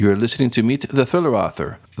You're listening to Meet the Thriller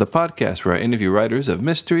Author, the podcast where I interview writers of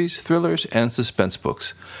mysteries, thrillers, and suspense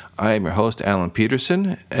books. I am your host, Alan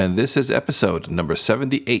Peterson, and this is episode number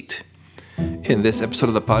 78. In this episode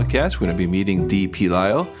of the podcast, we're going to be meeting D.P.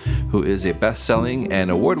 Lyle, who is a best-selling and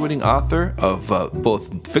award-winning author of both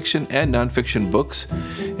fiction and nonfiction books,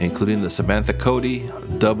 including the Samantha Cody,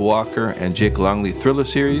 Dub Walker, and Jake Longley thriller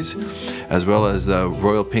series, as well as the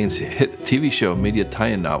Royal Pains hit TV show media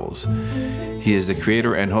tie-in novels. He is the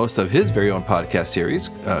creator and host of his very own podcast series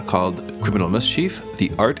called Criminal Mischief,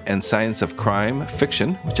 The Art and Science of Crime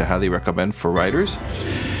Fiction, which I highly recommend for writers.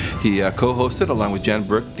 He co-hosted, along with Jan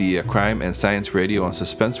Burke, the Crime and Science Radio on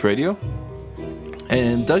Suspense Radio.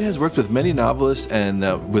 And Doug has worked with many novelists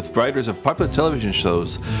and with writers of popular television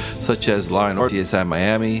shows such as Law & Order, CSI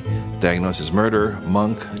Miami, Diagnosis Murder,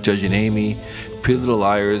 Monk, Judging Amy, Pretty Little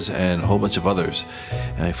Liars, and a whole bunch of others.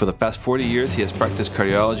 For the past 40 years, he has practiced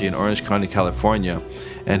cardiology in Orange County, California.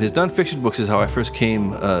 And his nonfiction books is how I first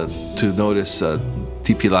came to notice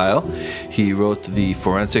D.P. Lyle. He wrote the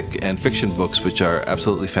forensic and fiction books, which are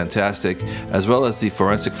absolutely fantastic, as well as the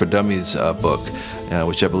Forensic for Dummies book,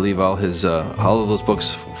 which I believe all of those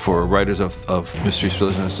books for writers of mystery,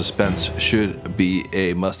 thrillers, and suspense should be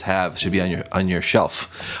a must-have, should be on your shelf.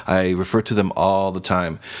 I refer to them all the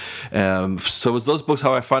time. So it was those books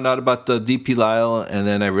how I found out about D.P. Lyle, and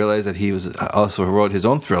then I realized that he also wrote his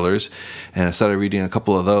own thrillers, and I started reading a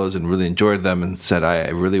couple of those and really enjoyed them and said I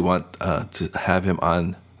really want to have him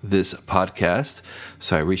on this podcast.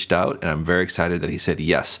 So I reached out, and I'm very excited that he said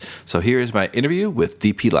yes. So here is my interview with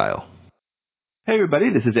D.P. Lyle. Hey everybody,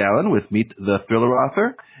 this is Alan with Meet the Thriller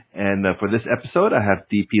Author, and for this episode I have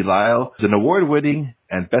D.P. Lyle, who's an award-winning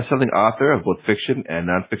and best-selling author of both fiction and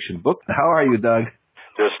nonfiction books. How are you, Doug?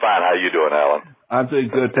 Just fine. How you doing, Alan? I'm doing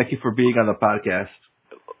good. Thank you for being on the podcast.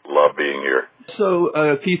 Love being here. So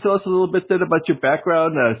can you tell us a little bit then about your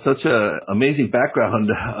background? Such an amazing background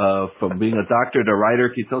from being a doctor to writer.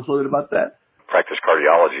 Can you tell us a little bit about that? Practiced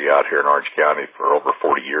cardiology out here in Orange County for over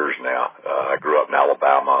 40 years now. I grew up in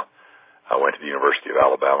Alabama. I went to the University of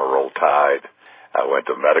Alabama, Roll Tide. I went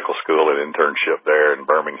to medical school and internship there in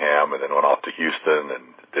Birmingham, and then went off to Houston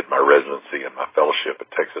and did my residency and my fellowship at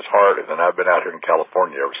Texas Heart. And then I've been out here in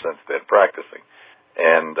California ever since then practicing.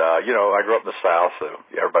 And, I grew up in the South, so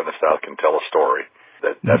everybody in the South can tell a story.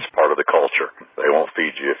 That's part of the culture. They won't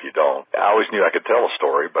feed you if you don't. I always knew I could tell a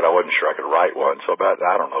story, but I wasn't sure I could write one. So about,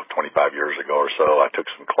 25 years ago or so, I took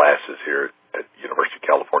some classes here at University of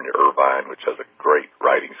California, Irvine, which has a great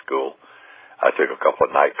writing school. I took a couple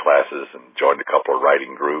of night classes and joined a couple of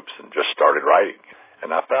writing groups and just started writing.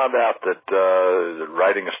 And I found out that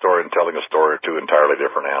writing a story and telling a story are two entirely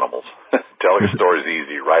different animals. Telling a story is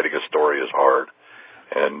easy. Writing a story is hard.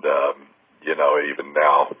 And, even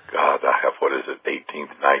now, God, I have,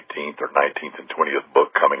 18th, 19th, or 19th and 20th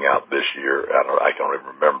book coming out this year. I don't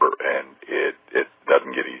even remember, and it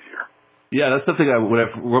doesn't get easier. Yeah, that's something when I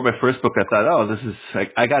wrote my first book, I thought, this is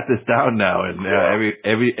I got this down now, and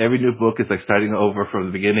every new book is like starting over from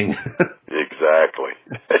the beginning. Exactly.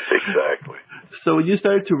 So when you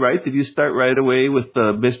started to write, did you start right away with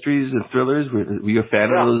mysteries and thrillers? Were you a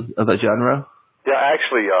fan of that genre? Yeah,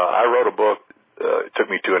 actually, I wrote a book. It took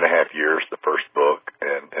me 2.5 years, the first book,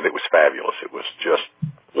 and it was fabulous. It was just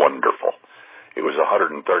wonderful. It was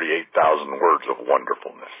 138,000 words of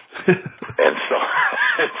wonderfulness. and so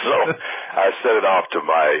I sent it off to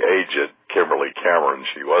my agent, Kimberly Cameron.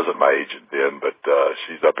 She wasn't my agent then, but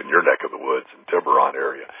she's up in your neck of the woods in Tiburon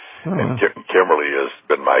area. Oh, and Kimberly has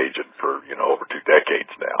been my agent for, over 2 decades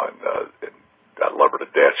now, and I love her to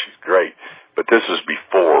death. She's great. But this was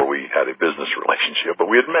before we had a business relationship.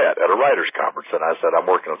 But we had met at a writer's conference, and I said, I'm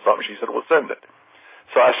working on something. She said, well, send it.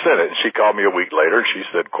 So I sent it, and she called me a week later, and she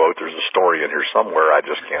said, quote, there's a story in here somewhere. I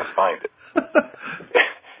just can't find it.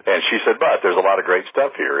 And she said, but there's a lot of great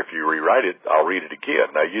stuff here. If you rewrite it, I'll read it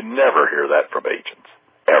again. Now, you never hear that from agents,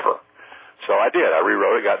 ever. So I did. I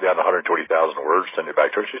rewrote it, got down to 120,000 words, sent it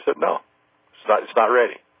back to her. She said, no, it's not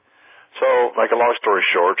ready. So, make a long story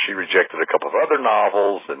short, she rejected a couple of other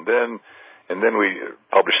novels, and then we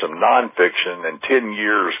published some nonfiction, and 10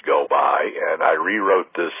 years go by, and I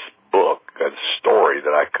rewrote this book, a story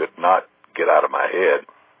that I could not get out of my head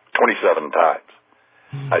 27 times.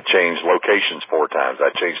 I changed locations 4 times.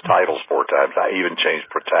 I changed titles 4 times. I even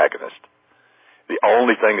changed protagonist. The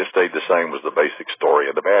only thing that stayed the same was the basic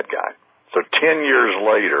story of the bad guy. So 10 years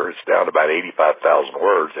later, it's down to about 85,000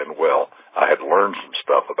 words, and I had learned some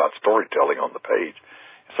stuff about storytelling on the page.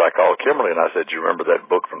 So I called Kimberly, and I said, do you remember that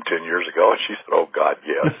book from 10 years ago? And she said, oh, God,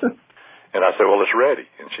 yes. And I said, well, it's ready.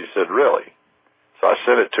 And she said, really? So I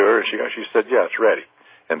sent it to her, and she said, yeah, it's ready.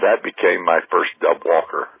 And that became my first Dub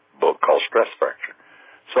Walker book called Stress Fracture.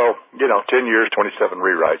 So, 10 years, 27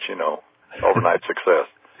 rewrites, overnight success.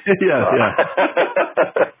 Yeah.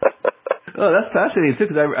 Oh, that's fascinating too,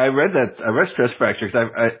 because I read Stress Fracture,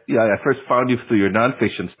 because I first found you through your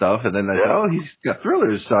nonfiction stuff, and then I thought, he's got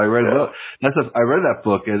thrillers, so I read I read that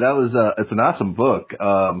book, and that was it's an awesome book.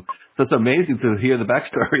 So it's amazing to hear the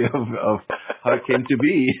backstory of how it came to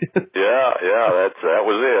be. That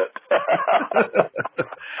was it.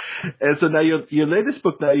 And so now your latest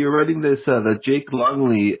book, now you're writing this the Jake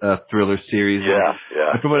Longley thriller series.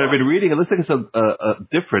 And from what I've been reading, it looks like it's a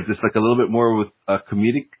different. It's like a little bit more with a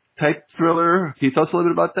comedic type thriller. Can you tell us a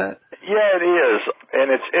little bit about that? Yeah, it is,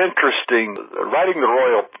 and it's interesting. Writing the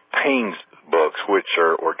Royal Pains books, which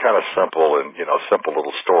were kind of simple and simple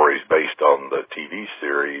little stories based on the TV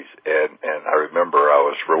series, and I remember I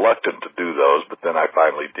was reluctant to do those, but then I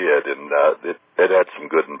finally did, and it had some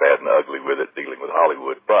good and bad and ugly with it, dealing with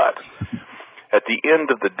Hollywood. But at the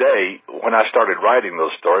end of the day, when I started writing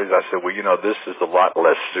those stories, I said, well, this is a lot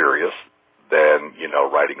less serious than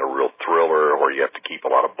writing a real thriller where you have to keep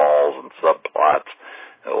a lot of balls and subplots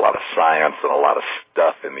and a lot of science and a lot of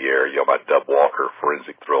stuff in the air, my Dub Walker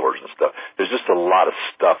forensic thrillers and stuff. There's just a lot of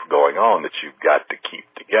stuff going on that you've got to keep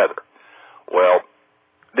together. Well,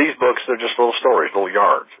 these books, they're just little stories, little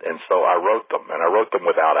yarns, and so I wrote them, and I wrote them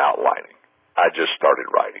without outlining. I just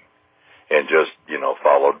started writing and just,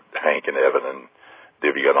 followed Hank and Evan and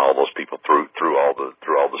Divya and all those people through all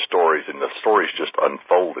the stories, and the stories just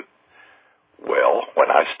unfolded. Well,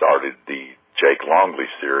 when I started the Jake Longley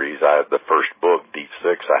series, the first book, Deep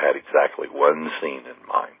Six, I had exactly one scene in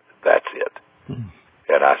mind. That's it.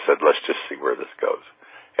 And I said, let's just see where this goes.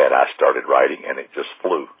 And I started writing, and it just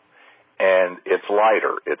flew. And it's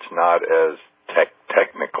lighter. It's not as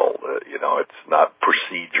technical. It's not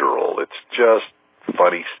procedural. It's just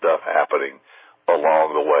funny stuff happening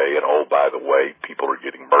along the way. And, oh, by the way, people are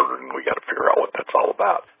getting murdered, and we got to figure out what that's all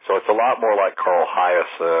about. So it's a lot more like Carl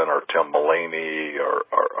Hiaasen or Tim Mulaney or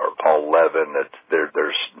Paul Levin.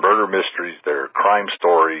 There's murder mysteries, there are crime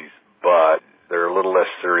stories, but they're a little less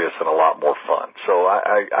serious and a lot more fun. So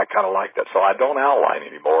I kind of like that. So I don't outline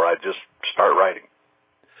anymore. I just start writing.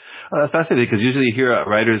 That's fascinating, because usually you hear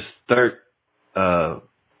writers start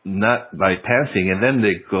not by passing, and then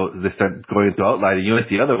they start going into outlining. You went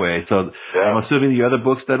the other way. So I'm assuming your other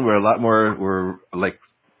books then were a lot more, were like,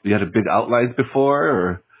 you had a big outlines before,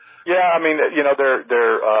 or? Yeah, I mean, they're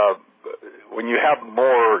when you have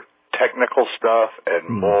more technical stuff and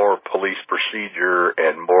more police procedure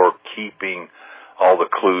and more keeping all the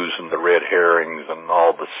clues and the red herrings and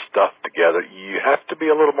all the stuff together, you have to be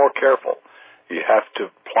a little more careful. You have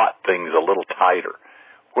to plot things a little tighter.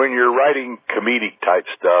 When you're writing comedic type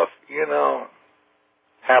stuff,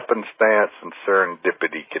 happenstance and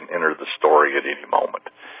serendipity can enter the story at any moment,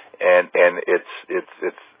 and it's it's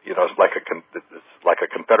like a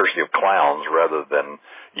confederacy of clowns rather than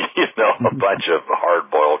a bunch of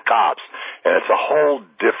hard-boiled cops, and it's a whole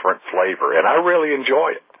different flavor, and I really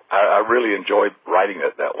enjoy it. I really enjoy writing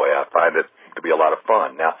it that way. I find it to be a lot of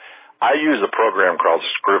fun. Now, I use a program called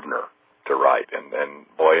Scrivener to write, and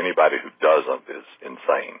boy, anybody who doesn't is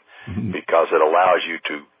insane, because it allows you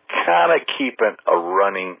to kind of keep a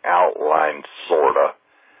running outline, sort of,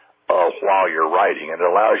 while you're writing, and it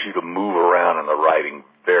allows you to move around in the writing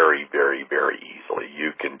very, very, very easily.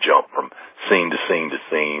 You can jump from scene to scene to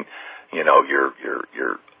scene.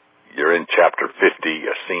 You're in chapter 50,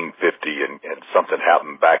 scene 50, and something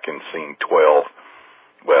happened back in scene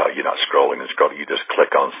 12. Well, you're not scrolling and scrolling. You just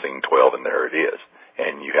click on scene 12, and there it is.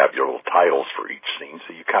 And you have your little titles for each scene,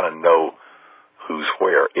 so you kind of know who's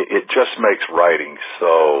where. It just makes writing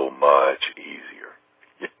so much easier,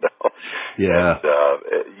 Yeah.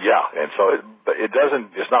 And so it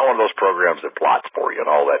doesn't. It's not one of those programs that plots for you and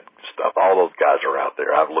all that stuff. All those guys are out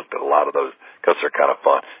there. I've looked at a lot of those because they're kind of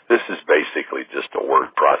fun. This is basically just a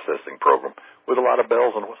word processing program with a lot of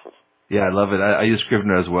bells and whistles. Yeah, I love it. I use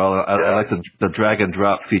Scrivener as well. I like the drag and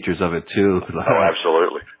drop features of it too. Oh,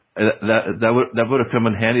 absolutely. That would have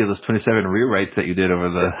come in handy, those 27 rewrites that you did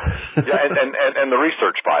over the and the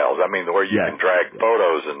research files. I mean, where you can drag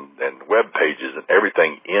photos and web pages and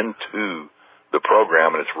everything into the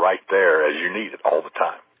program, and it's right there as you need it all the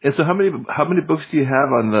time. And so, how many books do you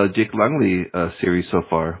have on the Jake Longley series so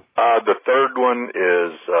far? The third one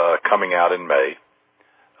is coming out in May.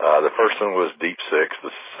 The first one was Deep Six. The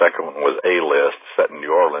second one was A-List, set in New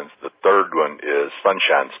Orleans. The third one is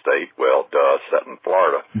Sunshine State. Well, set in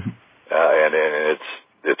Florida. And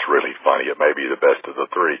it's really funny. It may be the best of the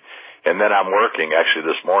three. And then I'm working, actually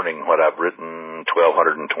this morning, what I've written,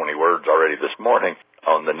 1,220 words already this morning,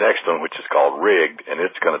 on the next one, which is called Rigged, and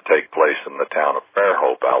it's going to take place in the town of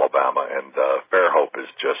Fairhope, Alabama. And Fairhope is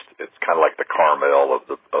it's kind of like the Carmel of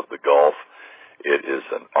the Gulf. It is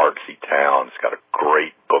an artsy town. It's got a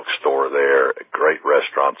great bookstore there, great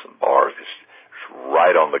restaurants and bars. It's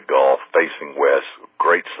right on the Gulf, facing west,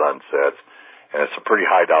 great sunsets, and it's a pretty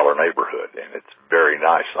high-dollar neighborhood, and it's very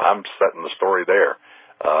nice. So I'm setting the story there,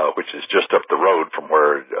 which is just up the road from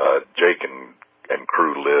where Jake and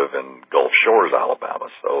crew live in Gulf Shores, Alabama.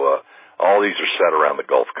 So all these are set around the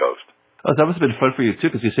Gulf Coast. Oh, that must have been fun for you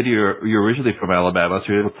too, because you said you're originally from Alabama,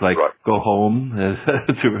 so you're able to go home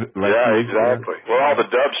to write. Yeah, exactly. Well, all the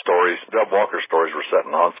Dub Walker stories were set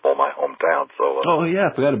in Huntsville, my hometown. So. Oh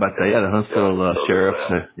yeah, I forgot about that. Yeah, the Huntsville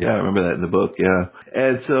sheriffs. Yeah, I remember that in the book. Yeah,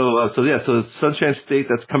 and so Sunshine State,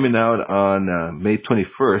 that's coming out on May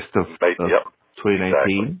 21st of 2019,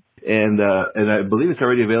 exactly. And I believe it's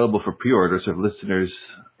already available for pre-order. So if listeners,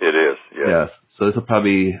 it is. Yes. So this will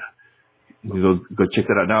probably. Go check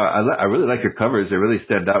that out. Now, I really like your covers. They really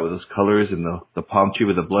stand out with those colors and the palm tree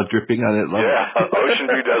with the blood dripping on it. Ocean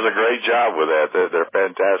View does a great job with that. They're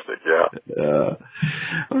fantastic. Yeah.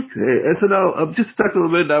 Okay. And so now, just talk a little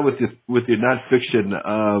bit now with your nonfiction.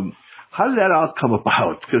 How did that all come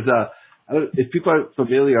about? Because if people aren't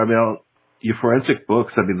familiar, your forensic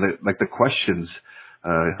books. Like the questions.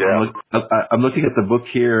 I'm looking at the book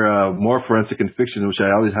here, More Forensic and Fiction, which I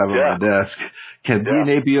always have on my desk. Can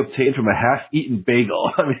DNA be obtained from a half-eaten bagel?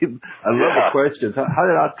 I love the questions. How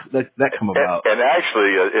did that come about? And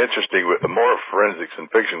actually, interesting, More Forensics and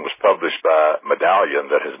Fiction was published by Medallion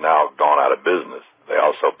that has now gone out of business. They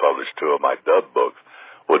also published 2 of my Dub books.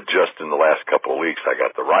 Well, just in the last couple of weeks, I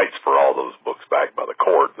got the rights for all those books back by the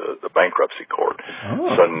court, the bankruptcy court. Oh.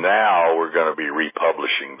 So now we're going to be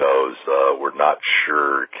republishing those. We're not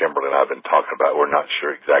sure, Kimberly and I have been talking about, we're not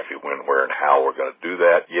sure exactly when, where, and how we're going to do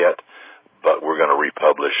that yet, but we're going to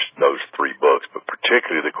republish those 3 books, but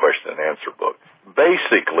particularly the question and answer book.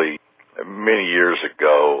 Basically, many years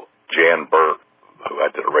ago, Jan Burke, who I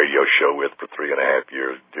did a radio show with for 3.5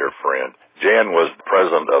 years, dear friend. Jan was the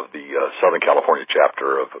president of the Southern California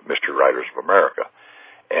chapter of Mystery Writers of America.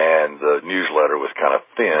 And the newsletter was kind of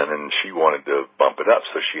thin, and she wanted to bump it up.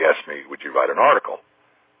 So she asked me, would you write an article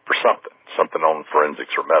for something on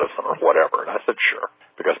forensics or medicine or whatever? And I said, sure.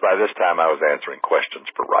 Because by this time I was answering questions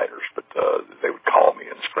for writers, but they would call me,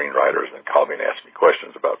 and screenwriters, and call me and ask me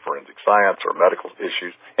questions about forensic science or medical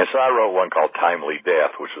issues. And so I wrote one called Timely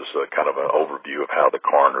Death, which was kind of an overview of how the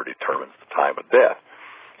coroner determines the time of death.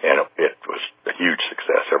 And it was a huge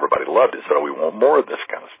success. Everybody loved it. So we want more of this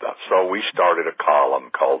kind of stuff. So we started a column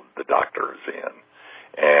called The Doctor Is In,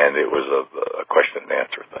 and it was a question and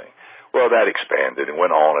answer thing. Well, that expanded and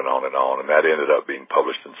went on and on and on, and that ended up being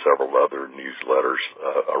published in several other newsletters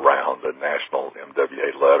around, the National MWA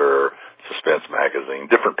Letter, Suspense Magazine,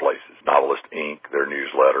 different places, Novelist Inc., their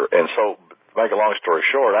newsletter. And so, to make a long story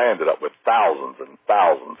short, I ended up with thousands and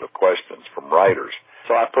thousands of questions from writers.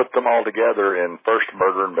 So I put them all together in first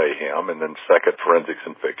Murder and Mayhem, and then second Forensics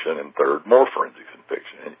and Fiction, and third More Forensics and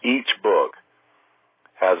Fiction. And each book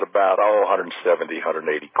has about 170, 180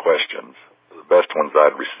 questions, the best ones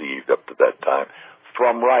I'd received up to that time,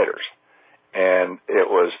 from writers. And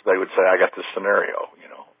they would say, I got this scenario,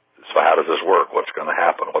 so how does this work? What's going to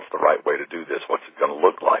happen? What's the right way to do this? What's it going to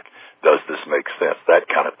look like? Does this make sense? That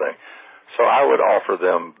kind of thing. So I would offer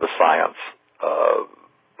them the science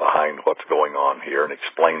behind what's going on here and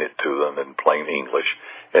explain it to them in plain English,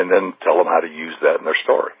 and then tell them how to use that in their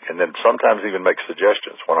story. And then sometimes even make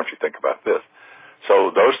suggestions. Why don't you think about this? So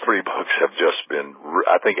those 3 books have just been,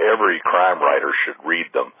 I think every crime writer should read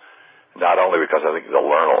them, not only because I think they'll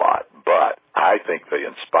learn a lot, but I think they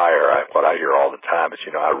inspire. What I hear all the time is,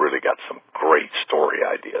 I really got some great story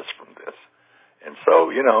ideas from this. And so,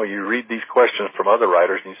 you read these questions from other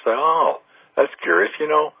writers and you say, oh, that's curious,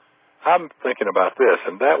 I'm thinking about this,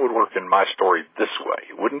 and that would work in my story this way.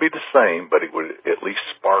 It wouldn't be the same, but it would at least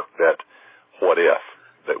spark that what if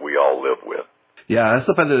that we all live with. Yeah, I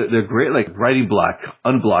still find that they're great, like writing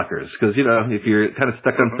unblockers, because, if you're kind of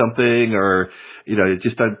stuck on something, or,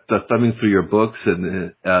 just start thumbing through your books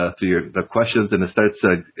and through the questions, and it starts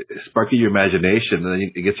sparking your imagination, and then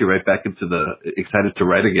it gets you right back into excited to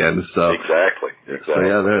write again. So Exactly. So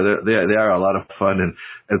yeah, they are a lot of fun, and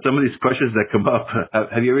some of these questions that come up.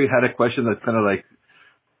 Have you ever had a question that kind of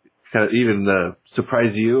even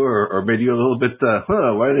surprised you, or made you a little bit,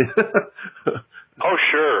 why are they? Oh,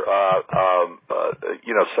 sure.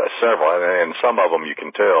 Several, and some of them you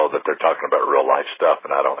can tell that they're talking about real life stuff,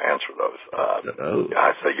 and I don't answer those.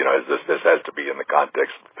 I say, this has to be in the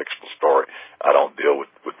context of a fictional story. I don't deal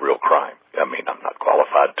with real crime. I'm not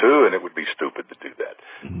qualified to, and it would be stupid to do that.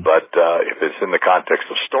 But if it's in the context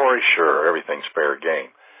of story, sure, everything's fair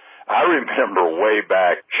game. I remember way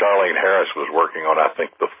back, Charlaine Harris was working on, I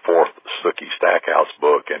think, the 4th Sookie Stackhouse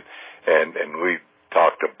book, and we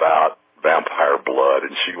talked about vampire blood,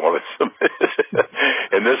 and she wanted some.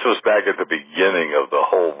 And this was back at the beginning of the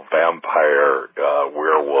whole vampire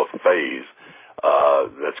werewolf phase.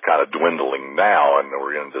 That's kind of dwindling now, and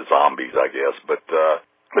we're into zombies, I guess. But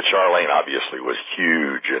Charlaine obviously was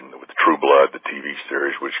huge, and with True Blood, the TV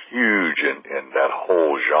series, was huge in that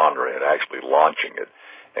whole genre and actually launching it.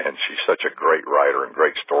 And she's such a great writer and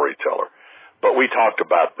great storyteller. But we talked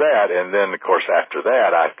about that, and then, of course, after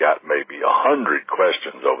that, I've got maybe 100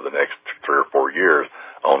 questions over the next 3 or 4 years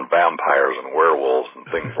on vampires and werewolves and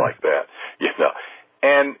things like that,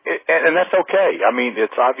 And that's okay. I mean,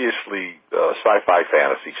 it's obviously sci-fi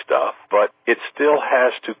fantasy stuff, but it still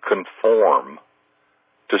has to conform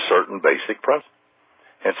to certain basic principles.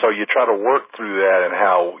 And so you try to work through that and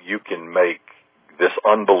how you can make this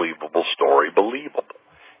unbelievable story believable.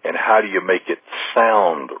 And how do you make it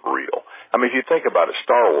sound real? I mean, if you think about it,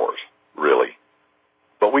 Star Wars, really.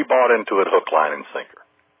 But we bought into it hook, line, and sinker.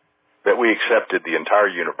 That we accepted the entire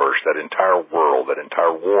universe, that entire world, that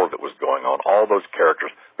entire war that was going on, all those characters,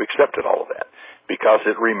 we accepted all of that. Because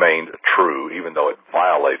it remained true, even though it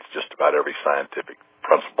violates just about every scientific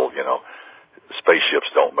principle, Spaceships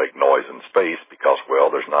don't make noise in space because, well,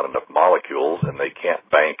 there's not enough molecules, and they can't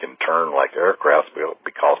bank and turn like aircraft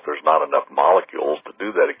because there's not enough molecules to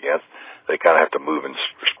do that against. They kind of have to move in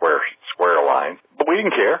square lines. But we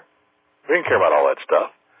didn't care. We didn't care about all that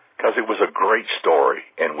stuff because it was a great story,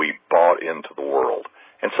 and we bought into the world.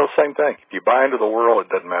 And so same thing. If you buy into the world, it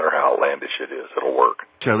doesn't matter how outlandish it is. It'll work.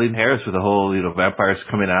 Charlaine Harris with the whole, vampires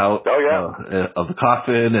coming out of the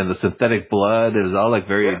coffin and the synthetic blood. It was all like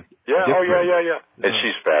very... Yeah, different. And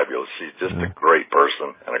she's fabulous. She's just a great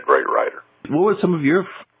person and a great writer. What were some of your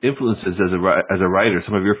influences as a writer,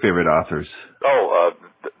 some of your favorite authors?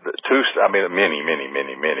 Many.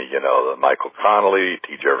 Michael Connelly,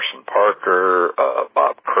 T. Jefferson Parker,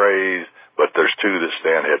 Bob Craze. But there's two that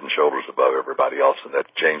stand head and shoulders above everybody else, and that's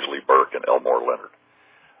James Lee Burke and Elmore Leonard.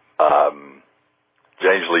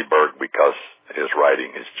 James Lee Burke, because his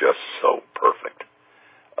writing is just so perfect.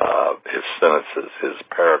 His sentences, his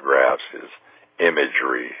paragraphs, his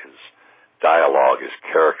imagery, his dialogue, his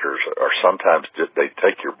characters are sometimes they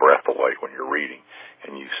take your breath away when you're reading,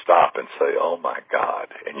 and you stop and say, "Oh my God!"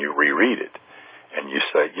 and you reread it, and you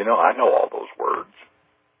say, "I know all those words.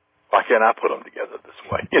 Why can't I put them together this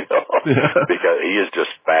way?" Because he is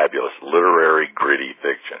just fabulous, literary, gritty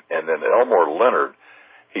fiction. And then Elmore Leonard,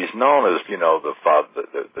 he's known as,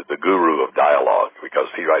 the guru of dialogue because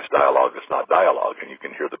he writes dialogue that's not dialogue, and you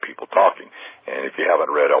can hear the people talking. And if you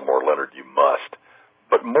haven't read Elmore Leonard, you must.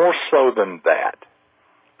 But more so than that,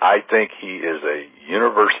 I think he is a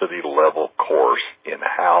university-level course in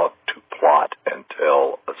how to plot and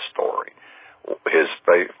tell a story. His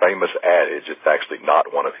famous adage, it's actually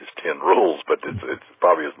not one of his 10 rules, but it's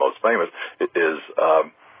probably his most famous,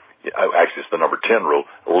 actually it's the number 10 rule,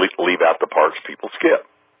 leave out the parts people skip.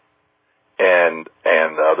 And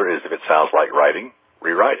the other is, if it sounds like writing,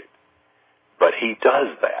 rewrite it. But he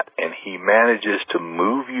does that, and he manages to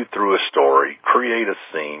move you through a story, create a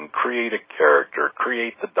scene, create a character,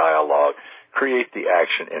 create the dialogue, create the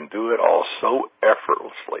action, and do it all so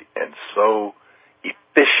effortlessly and so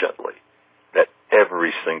efficiently that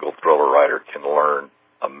every single thriller writer can learn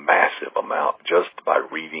a massive amount just by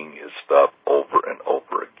reading his stuff over and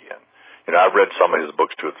over again. I've read some of his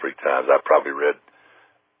books 2 or 3 times. I've probably read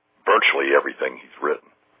virtually everything he's written.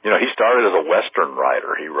 He started as a Western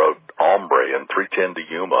writer. He wrote Hombre and 3:10 to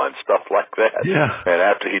Yuma and stuff like that. Yeah. And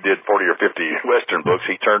after he did 40 or 50 Western books,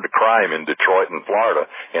 he turned to crime in Detroit and Florida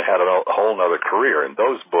and had a whole other career. And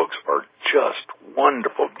those books are just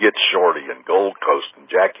wonderful. Get Shorty and Gold Coast and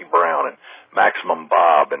Jackie Brown and Maximum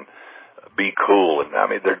Bob and Be Cool. And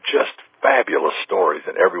they're just fabulous stories,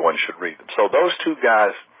 and everyone should read them. So those two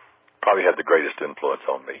guys probably had the greatest influence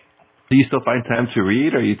on me. Do you still find time to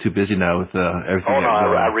read, or are you too busy now with everything? Oh, no,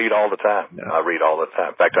 I read all the time. Yeah. I read all the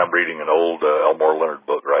time. In fact, I'm reading an old Elmore Leonard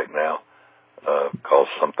book right now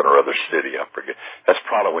called Something or Other City. I forget. That's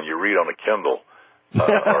probably when you read on a Kindle,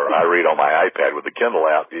 or I read on my iPad with the Kindle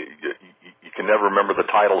app, you can never remember the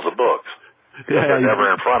titles of books. They're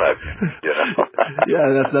never in front of you.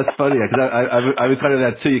 Yeah, that's funny, because I've been kind of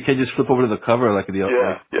that too. You can't just flip over to the cover like the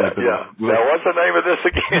Now, what's the name of this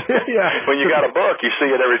again? When you got a book, you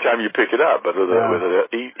see it every time you pick it up, but with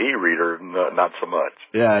an e-reader, not so much.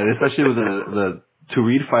 Yeah, and especially with the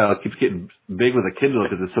to-read file, it keeps getting big with a Kindle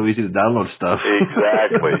because it's so easy to download stuff.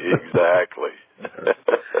 Exactly.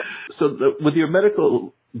 with your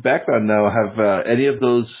medical background now, have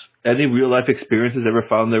any real life experiences ever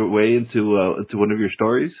found their way into one of your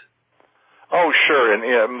stories? Oh, sure, and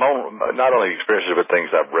not only experiences but things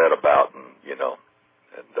I've read about and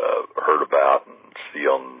heard about and see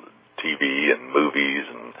on TV and movies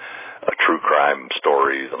and true crime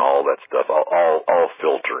stories and all that stuff. All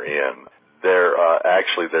filter in. There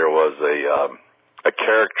was a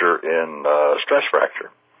character in Stress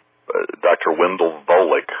Fracture. Dr. Wendell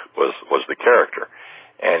Volek was the character,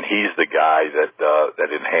 and he's the guy that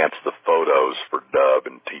enhanced the photos for Dub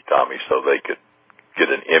and T. Tommy so they could get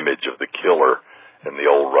an image of the killer in the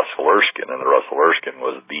old Russell Erskine. And the Russell Erskine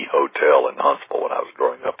was the hotel in Huntsville when I was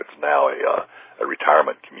growing up. It's now a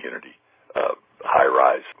retirement community,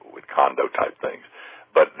 high-rise with condo-type things.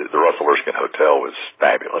 But the Russell Erskine Hotel was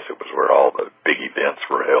fabulous. It was where all the big events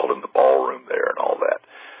were held in the ballroom there and all that.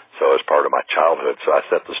 So as part of my childhood, so I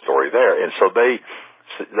set the story there. And so they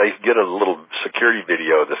get a little security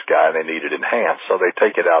video of this guy, and they need it enhanced. So they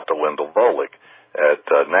take it out to Wendell Volek at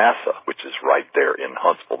NASA, which is right there in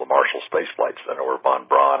Huntsville, the Marshall Space Flight Center, where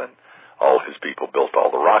von Braun and all his people built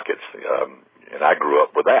all the rockets. And I grew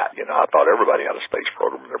up with that. I thought everybody had a space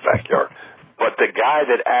program in their backyard. But the guy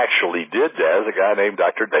that actually did that is a guy named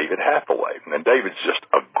Dr. David Hathaway. And David's just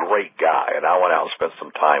a great guy. And I went out and spent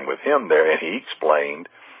some time with him there, and he explained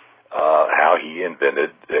how he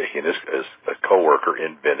invented, he and his coworker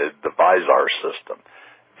invented the VISAR system,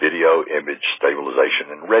 video image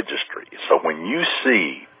stabilization and registry. So when you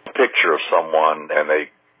see a picture of someone and they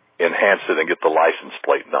enhance it and get the license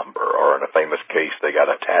plate number, or in a famous case, they got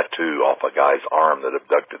a tattoo off a guy's arm that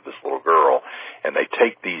abducted this little girl, and they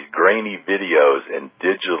take these grainy videos and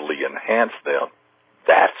digitally enhance them,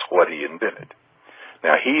 that's what he invented.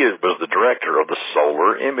 Now, he was the director of the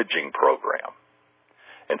solar imaging program.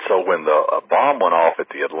 And so when the bomb went off at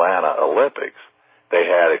the Atlanta Olympics, they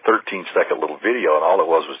had a 13-second little video, and all it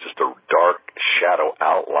was just a dark shadow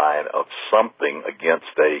outline of something against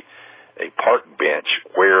a park bench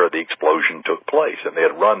where the explosion took place. And they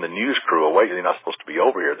had run the news crew away. They're not supposed to be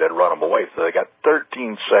over here. They'd run them away. So they got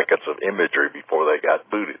 13 seconds of imagery before they got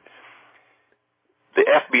booted. The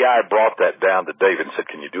FBI brought that down to David and said,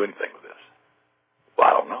 "Can you do anything with this?" Well,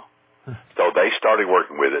 I don't know. So they started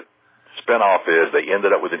working with it. Spinoff is they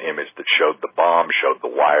ended up with an image that showed the bomb, showed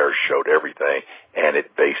the wires, showed everything, and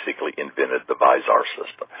it basically invented the VISAR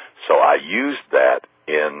system. So I used that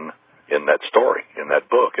in that story, in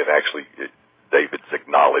that book, and actually David's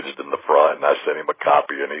acknowledged in the front, and I sent him a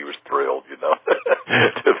copy, and he was thrilled,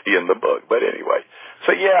 to be in the book. But anyway,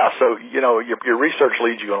 so your research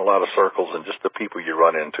leads you in a lot of circles, and just the people you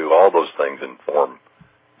run into, all those things inform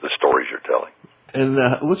the stories you're telling. And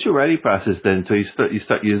what's your writing process then? So you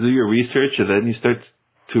do your research, and then you start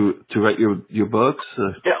to write your books?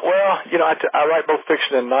 Yeah, well, I write both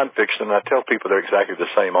fiction and nonfiction, and I tell people they're exactly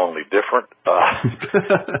the same, only different.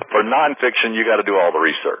 For nonfiction, you got to do all the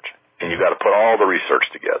research, and you got to put all the research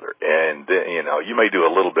together. And then, you may do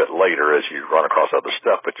a little bit later as you run across other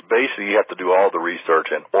stuff, but basically you have to do all the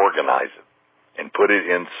research and organize it and put it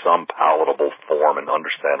in some palatable form and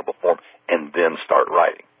understandable form, and then start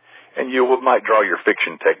writing. And you might draw your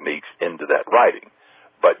fiction techniques into that writing,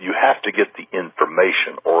 but you have to get the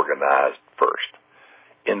information organized first.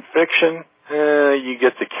 In fiction, you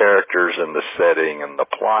get the characters and the setting and the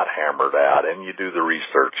plot hammered out, and you do the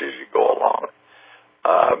research as you go along.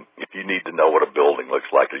 If you need to know what a building looks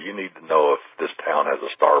like, or you need to know if this town has a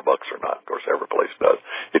Starbucks or not, of course every place does.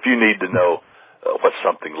 If you need to know what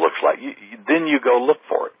something looks like, then you go look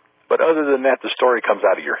for it. But other than that, the story comes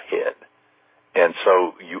out of your head. And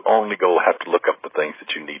so you only have to look up the things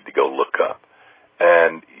that you need to go look up.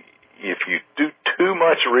 And if you do too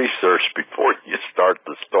much research before you start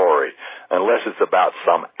the story, unless it's about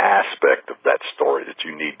some aspect of that story that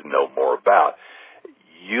you need to know more about,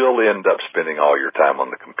 you'll end up spending all your time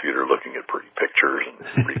on the computer looking at pretty pictures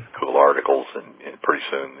and reading cool articles, and pretty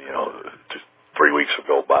soon, just 3 weeks will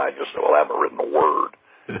go by and you'll say, well, I haven't written a word.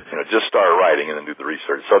 Just start writing and then do the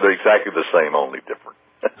research. So they're exactly the same, only different.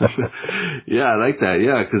 Yeah, I like that.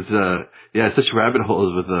 Yeah, because such rabbit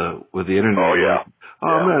holes with the internet. Oh yeah.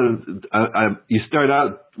 Man, you start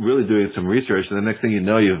out really doing some research, and the next thing you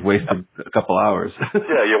know, you've wasted a couple hours.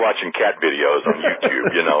 Yeah, you're watching cat videos on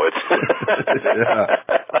YouTube.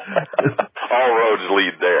 It's all roads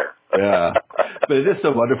lead there. Yeah, but it is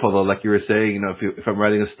so wonderful though. Like you were saying, if I'm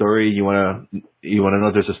writing a story, you want to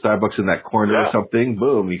know there's a Starbucks in that corner or something.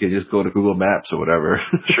 Boom, you can just go to Google Maps or whatever.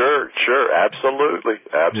 Sure, absolutely.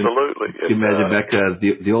 You can imagine back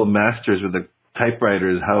the old masters with the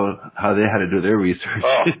typewriters, how they had to do their research.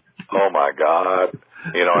 Oh my God.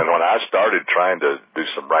 And when I started trying to do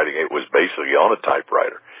some writing, it was basically on a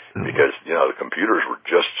typewriter. because, the computers were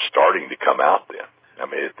just starting to come out then. I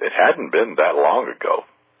mean, it hadn't been that long ago.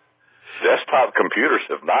 Desktop computers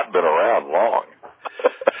have not been around long.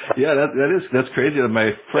 Yeah, that's crazy.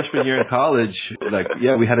 My freshman year in college,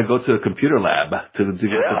 we had to go to a computer lab to do a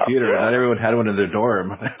computer. Yeah. Not everyone had one in their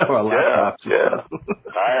dorm or laptops. Yeah.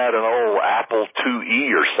 I had an old Apple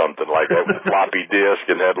IIe or something like that with a floppy disk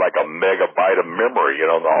and had like a megabyte of memory, the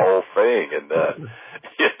whole thing, and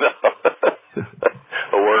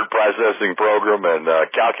a word processing program and a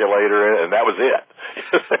calculator, and that was it.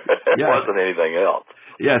 It wasn't anything else.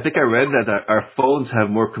 Yeah, I think I read that our phones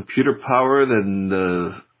have more computer power than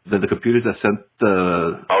the computers that sent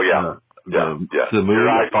to the moon.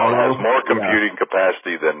 Your iPhone has more computing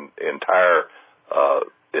capacity than entire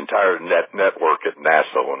network at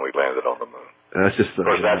NASA when we landed on the moon. That's just of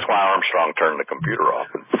course, that's why Armstrong turned the computer off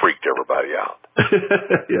and freaked everybody out.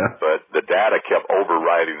 Yeah. But the data kept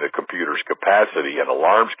overriding the computer's capacity, and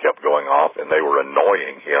alarms kept going off, and they were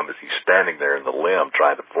annoying him as he's standing there in the limb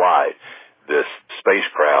trying to fly this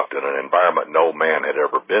spacecraft in an environment no man had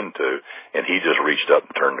ever been to, and he just reached up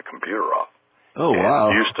and turned the computer off. Oh, wow.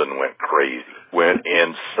 And Houston went crazy, went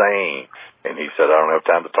insane, and he said, I don't have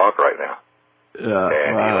time to talk right now. Yeah,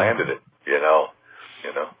 and he landed it,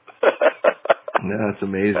 Yeah, that's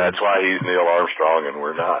amazing. That's why he's Neil Armstrong and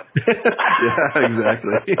we're not. Yeah,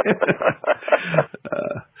 exactly.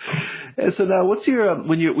 And so now, what's your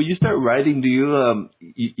when you start writing? Do you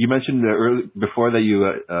you mentioned before that you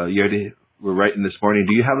already were writing this morning?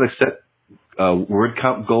 Do you have set word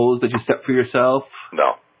count goals that you set for yourself?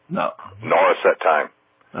 No. Nor a set time.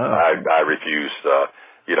 Oh. I refuse.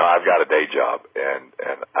 I've got a day job, and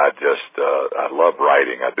I just I love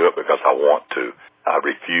writing. I do it because I want to. I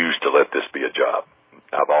refuse to let this be a job.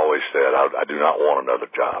 I've always said I do not want another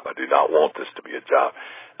job. I do not want this to be a job.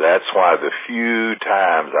 That's why the few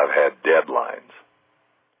times I've had deadlines,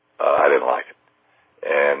 I didn't like it.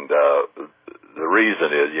 And the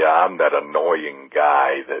reason is, I'm that annoying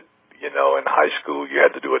guy that, in high school you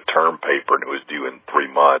had to do a term paper and it was due in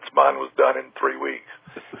 3 months. Mine was done in 3 weeks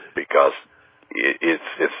because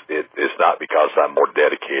it's not because I'm more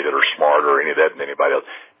dedicated or smarter or any of that than anybody else.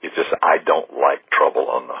 It's just I don't like trouble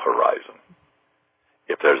on the horizon.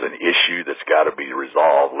 If there's an issue that's got to be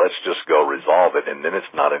resolved, let's just go resolve it, and then it's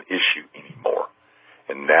not an issue anymore.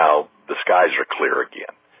 And now the skies are clear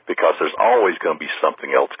again because there's always going to be something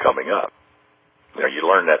else coming up. You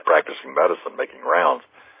learn that practicing medicine, making rounds.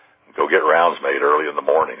 Go get rounds made early in the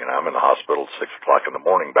morning, and I'm in the hospital at 6 o'clock in the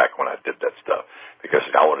morning back when I did that stuff because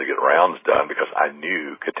I wanted to get rounds done because I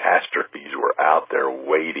knew catastrophes were out there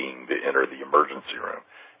waiting to enter the emergency room.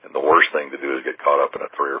 And the worst thing to do is get caught up in a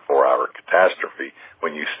 3 or 4 hour catastrophe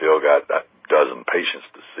when you still got a dozen patients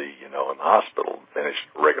to see, in the hospital and finish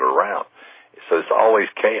regular round. So it's always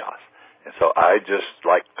chaos. And so I just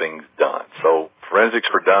like things done. So Forensics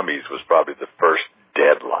for Dummies was probably the first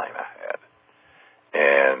deadline I had.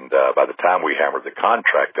 And by the time we hammered the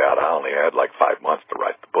contract out, I only had 5 months to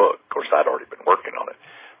write the book. Of course, I'd already been working on it.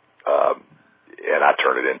 And I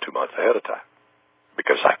turned it in 2 months ahead of time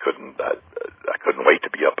because I couldn't wait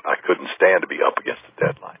to be up. I couldn't stand to be up against the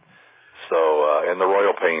deadline. So, and the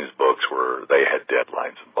Royal Pains books they had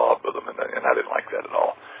deadlines involved with them, and I didn't like that at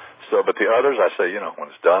all. So, but the others, I say, when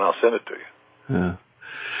it's done, I'll send it to you.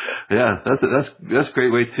 Yeah, that's a great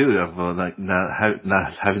way too of not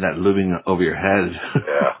having that looming over your head.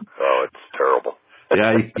 Yeah. Oh, it's terrible.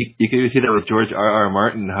 Yeah, you can see that with George R.R.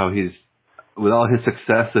 Martin, how he's with all his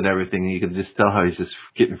success and everything. You can just tell how he's just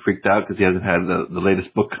getting freaked out because he hasn't had the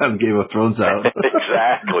latest book on Game of Thrones out.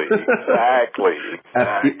 Exactly.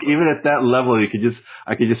 Even at that level, I could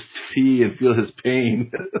just see and feel his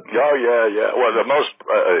pain. Oh yeah. Well,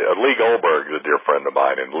 Lee Goldberg is a dear friend of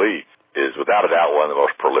mine, and Lee is without a doubt one of the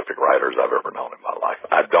most prolific writers I've ever known in my life.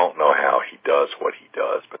 I don't know how he does what he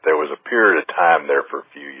does, but there was a period of time there for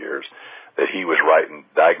a few years that he was writing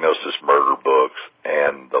diagnosis murder books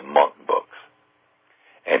and the monk books.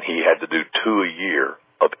 And he had to do 2 a year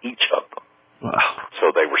of each of them. Wow.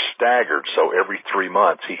 So they were staggered, so every 3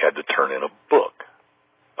 months he had to turn in a book.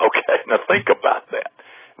 Okay, now think about that.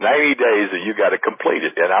 90 days and you got to complete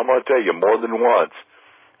it. And I'm going to tell you, more than once,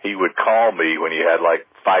 he would call me when he had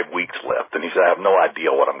 5 weeks left, and he said, I have no idea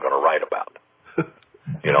what I'm going to write about.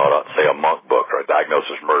 Say a monk book or a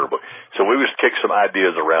diagnosis murder book. So we would kick some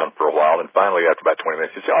ideas around for a while, and finally, after about 20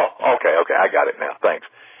 minutes, he'd say, oh, okay, I got it now, thanks.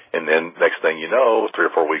 And then next thing you know, 3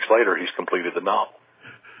 or 4 weeks later, he's completed the novel.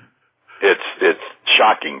 It's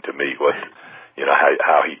shocking to me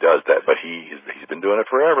how he does that, but he's been doing it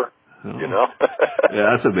forever.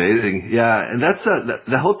 Yeah, that's amazing. Yeah, and that's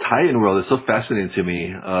the whole tie-in world is so fascinating to me.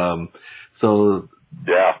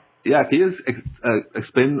 Yeah. Yeah, can you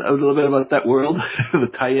explain a little bit about that world,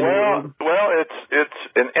 the tie-in world? Well, it's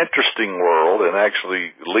an interesting world, and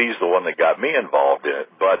actually Lee's the one that got me involved in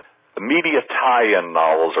it. But the media tie-in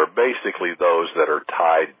novels are basically those that are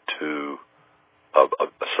tied to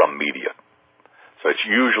some media. So it's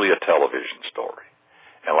usually a television story.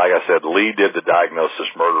 And like I said, Lee did the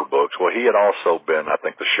Diagnosis Murder books. Well, he had also been, I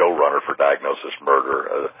think, the showrunner for Diagnosis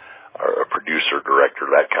Murder, or a producer, director,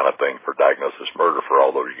 that kind of thing for Diagnosis Murder for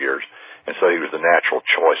all those years. And so he was the natural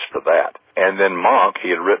choice for that. And then Monk,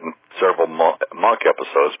 he had written several Monk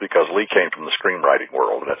episodes because Lee came from the screenwriting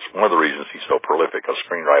world. And that's one of the reasons he's so prolific, because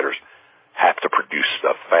screenwriters have to produce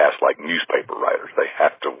stuff fast like newspaper writers. They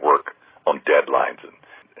have to work on deadlines and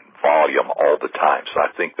volume all the time. So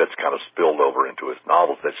I think that's kind of spilled over into his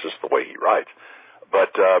novels. That's just the way he writes.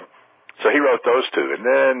 But so he wrote those two. And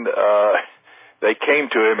then they came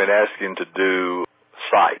to him and asked him to do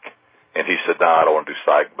Psych. And he said, no, I don't want to do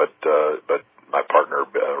Psych, but my partner,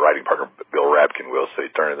 writing partner, Bill Rabkin will, so he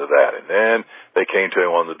turned into that. And then they came to him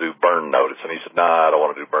and wanted to do Burn Notice. And he said, no, I don't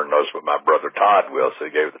want to do Burn Notice, but my brother Todd will, so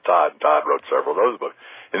he gave it to Todd, and Todd wrote several of those books.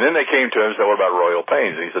 And then they came to him and said, what about Royal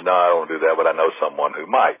Pains? And he said, no, I don't want to do that, but I know someone who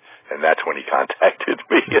might. And that's when he contacted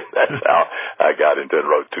me, and that's how I got into it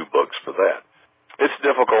and wrote 2 books for that. It's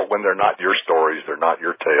difficult when they're not your stories, they're not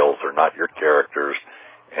your tales, they're not your characters,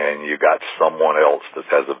 and you got someone else that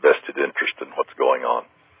has a vested interest in what's going on,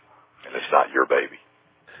 and it's not your baby.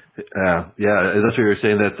 Yeah, that's what you were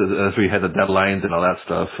saying. That's where you had the deadlines and all that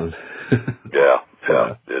stuff. Yeah.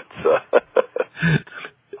 It's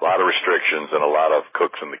a lot of restrictions and a lot of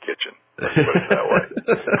cooks in the kitchen. Let's put it that way.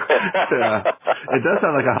 It does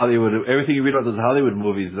sound like a Hollywood. Everything you read about those Hollywood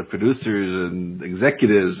movies, the producers and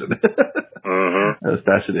executives. That's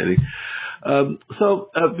fascinating.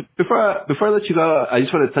 So before I let you go, I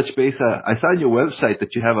just want to touch base. I saw on your website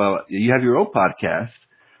that you have your own podcast.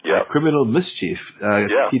 Yeah. Criminal Mischief.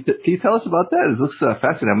 Yeah. Can you tell us about that? It looks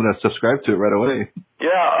fascinating. I'm going to subscribe to it right away.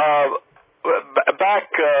 Yeah. Back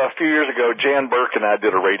a few years ago, Jan Burke and I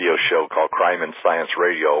did a radio show called Crime and Science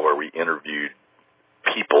Radio, where we interviewed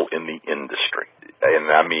people in the industry. And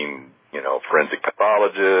I mean, forensic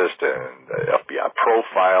pathologists and FBI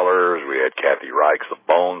profilers. We had Kathy Reichs of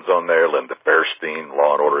Bones on there, Linda Fairstein,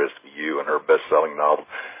 Law and Order SVU, and her best-selling novel.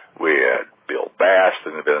 We had Bill Bass,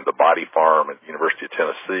 and had been at the Body Farm at the University of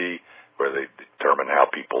Tennessee, where they determine how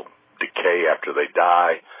people decay after they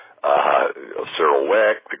die. Cyril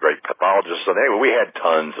Weck, the great pathologist. So anyway, we had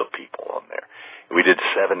tons of people on there. We did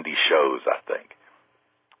 70 shows, I think,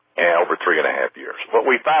 and over 3.5 years. But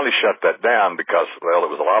we finally shut that down because, well,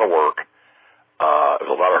 it was a lot of work. It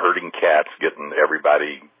was a lot of herding cats, getting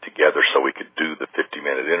everybody together so we could do the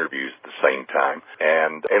 50-minute interviews at the same time.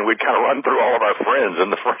 And we'd kind of run through all of our friends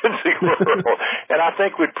in the forensic world. And I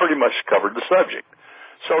think we'd pretty much covered the subject.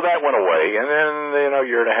 So that went away, and then, a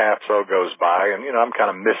year and a half so goes by, and, I'm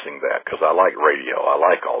kind of missing that because I like radio. I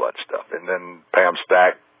like all that stuff. And then Pam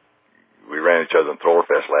Stack, we ran each other in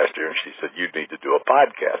Thrillerfest last year, and she said, you need to do a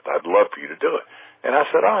podcast. I'd love for you to do it. And I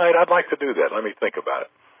said, all right, I'd like to do that. Let me think about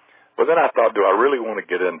it. But then I thought, do I really want to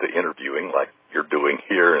get into interviewing like you're doing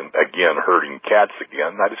here and, again, herding cats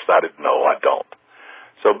again? And I decided, no, I don't.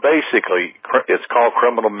 So basically, it's called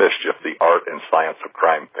Criminal Mischief, the Art and Science of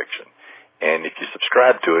Crime Fiction. And if you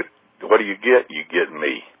subscribe to it, what do you get? You get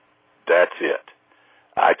me. That's it.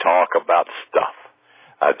 I talk about stuff.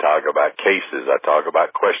 I talk about cases. I talk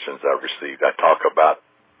about questions I've received. I talk about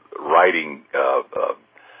writing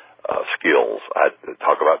skills. I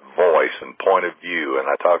talk about voice and point of view, and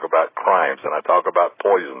I talk about crimes, and I talk about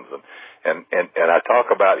poisons, and I talk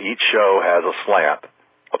about each show has a slant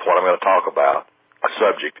of what I'm going to talk about, a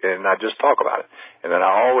subject, and I just talk about it. And then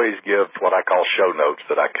I always give what I call show notes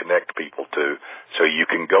that I connect people to, so you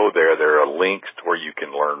can go there. There are links to where you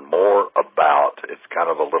can learn more about. It's kind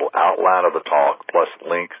of a little outline of the talk plus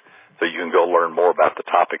links, so you can go learn more about the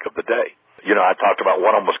topic of the day. I talked about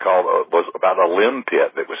one of them was about a limb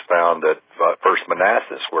pit that was found at First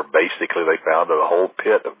Manassas, where basically they found a whole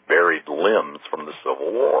pit of buried limbs from the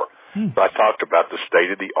Civil War. So I talked about the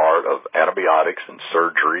state of the art of antibiotics and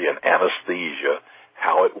surgery and anesthesia,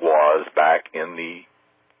 how it was back in the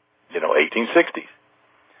 1860s,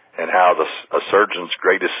 and how a surgeon's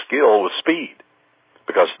greatest skill was speed,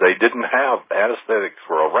 because they didn't have anesthetics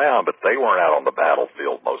were around, but they weren't out on the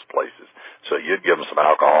battlefield most places. So you'd give them some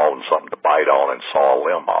alcohol and something to bite on and saw a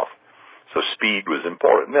limb off. So speed was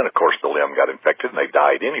important. And then, of course, the limb got infected and they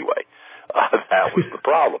died anyway. That was the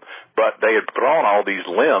problem. But they had thrown all these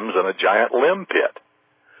limbs in a giant limb pit.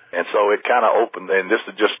 And so it kind of opened, and this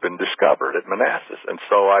had just been discovered at Manassas. And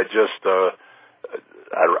so I just, I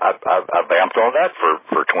vamped on that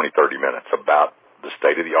for 20, 30 minutes about the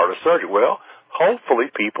state of the art of surgery. Well, hopefully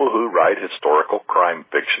people who write historical crime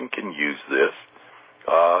fiction can use this.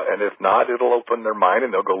 And if not, it'll open their mind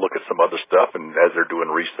and they'll go look at some other stuff. And as they're doing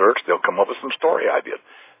research, they'll come up with some story ideas.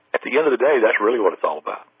 At the end of the day, that's really what it's all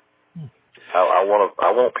about. I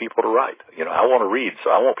want people to write. I want to read,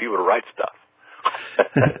 so I want people to write stuff.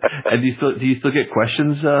 And do you still get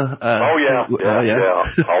questions? Oh yeah,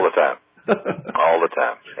 all the time, all the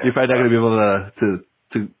time. Yeah. You're probably not going to be able to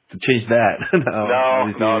change that.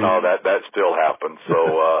 No, that still happens.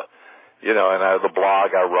 So, and I have the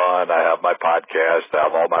blog I run, I have my podcast, I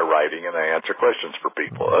have all my writing, and I answer questions for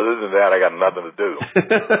people. Other than that, I got nothing to do.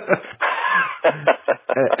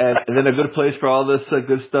 and then a good place for all this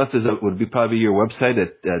good stuff would be probably your website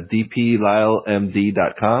at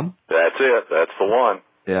dplylemd.com. That's it. That's the one.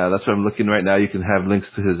 Yeah, that's what I'm looking right now. You can have links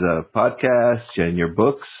to his podcast and your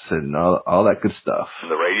books and all that good stuff.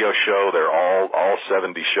 The radio show, they're all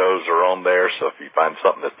 70 shows are on there. So if you find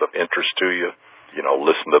something that's of interest to you,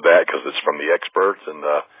 listen to that because it's from the experts. And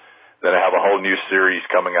then I have a whole new series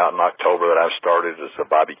coming out in October that I've started. It's a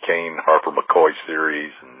Bobby Kane, Harper McCoy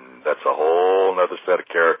series, and that's a whole other set of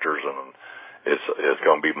characters, and it's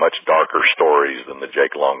going to be much darker stories than the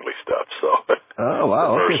Jake Longley stuff. So, oh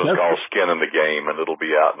wow, the first one's called Skin in the Game, and it'll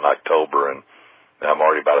be out in October, and I'm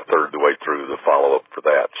already about a third of the way through the follow up for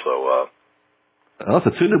that. So,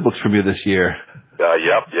 so 2 new books from you this year.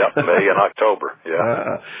 Yep, May and October.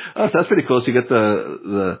 Yeah. So that's pretty close. You get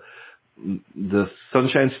the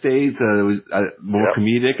Sunshine State, more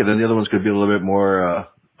comedic, and then the other one's going to be a little bit more.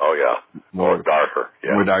 More darker.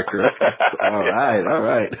 Yeah. More darker. All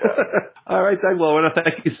right. All right, Doug. Well, I want to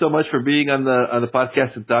thank you so much for being on the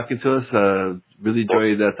podcast and talking to us. Really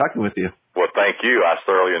enjoyed talking with you. Well, thank you. I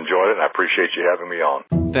thoroughly enjoyed it, and I appreciate you having me on.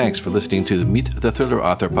 Thanks for listening to the Meet the Thriller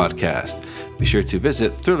Author podcast. Be sure to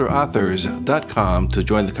visit thrillerauthors.com to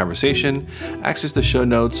join the conversation, access the show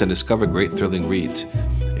notes, and discover great thrilling reads.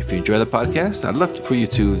 If you enjoy the podcast, I'd love for you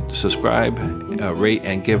to subscribe, rate,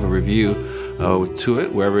 and give a review to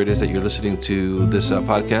it, wherever it is that you're listening to this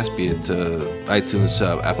podcast, be it iTunes,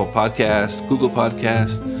 Apple Podcasts, Google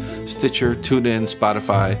Podcasts, Stitcher, TuneIn,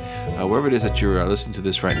 Spotify, wherever it is that you're listening to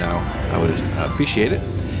this right now. I would appreciate it.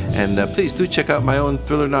 And please do check out my own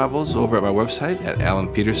thriller novels over at my website at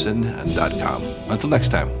alanpeterson.com. Until next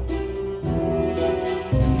time.